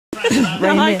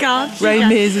Ray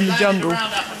Mears in the jungle.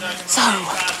 So,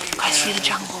 go through the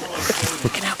jungle,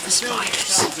 looking out for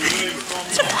spiders.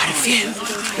 There's quite a few.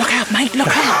 Look out, mate, look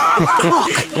out.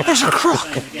 Croc, there's a croc.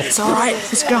 It's alright,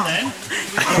 it's gone.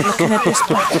 We're looking at this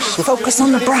branch. Focus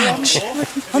on the branch.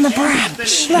 On the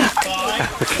branch, look.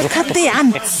 Look at the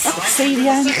ants. See the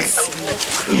ants?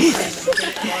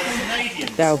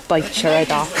 They'll bite your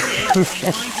head off.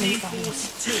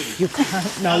 You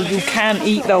can't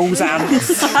eat those ants.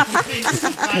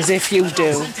 Because if you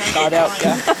do, God help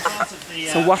you.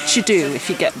 So what you do if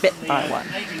you get bit by one,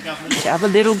 you have a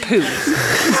little poo.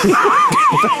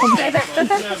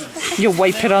 You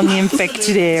wipe it on the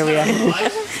infected area.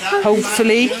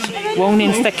 Hopefully, won't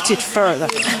infect it further.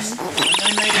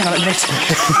 Hang on a minute.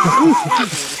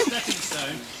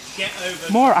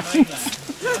 More ants.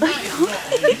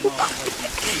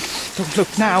 Don't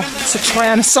look now, it's a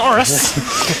Tyrannosaurus.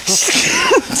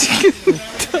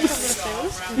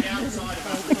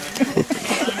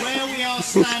 Where we are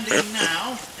standing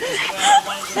now is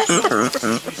where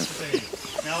used to be.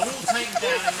 Now, all taken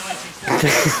down in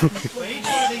 1940. But each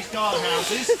one of these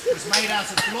guardhouses was made out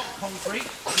of block concrete.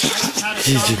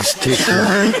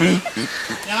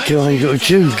 Go on, you got a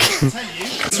juke.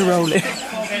 It's a roll it.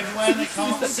 Everywhere they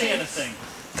can't see anything.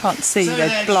 Can't see, So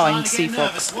they're blind sea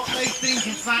frogs. What they think,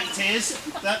 in fact, is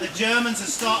that the Germans have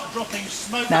started dropping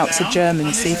smoke. Now it's a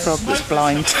German sea frog that's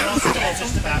blind.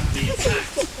 Just about to be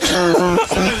attacked. So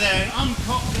they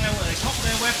cock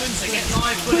their weapons, they get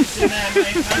live bullets in their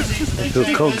magazines.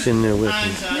 Got cogs in their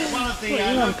weapons. And one of the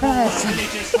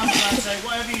villagers comes around and say,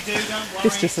 whatever you do, don't worry.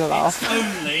 It's just a laugh.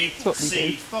 Only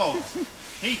sea fog.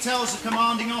 He tells the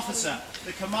commanding officer.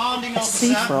 The commanding officer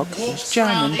sea frog is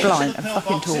German, blind, and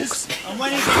fucking talks. And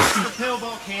when he gets to the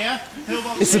pillbox here,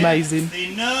 it's amazing.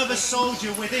 The nervous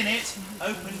soldier within it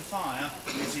opened fire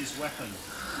with his weapon.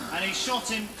 And he shot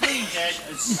him clean dead,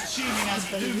 assuming as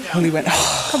he flew down. And he went,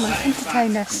 oh, come on,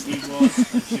 entertain us. He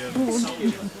was a German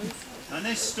soldier. And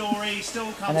this story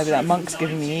still comes. I know, but that monk's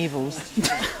giving me evils.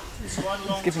 He's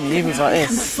giving me evils like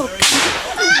this.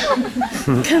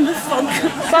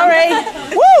 Sorry!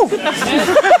 Woo!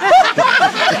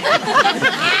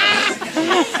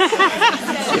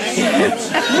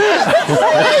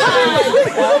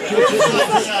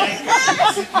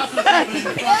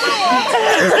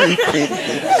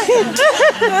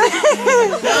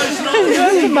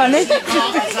 Money.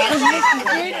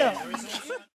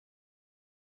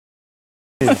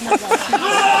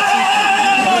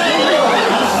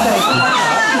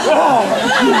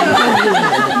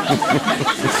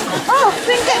 Oh,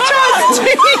 didn't get chance to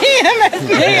hear me.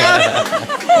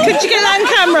 Could you get that on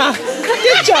camera?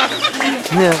 Did you?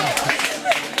 Yeah.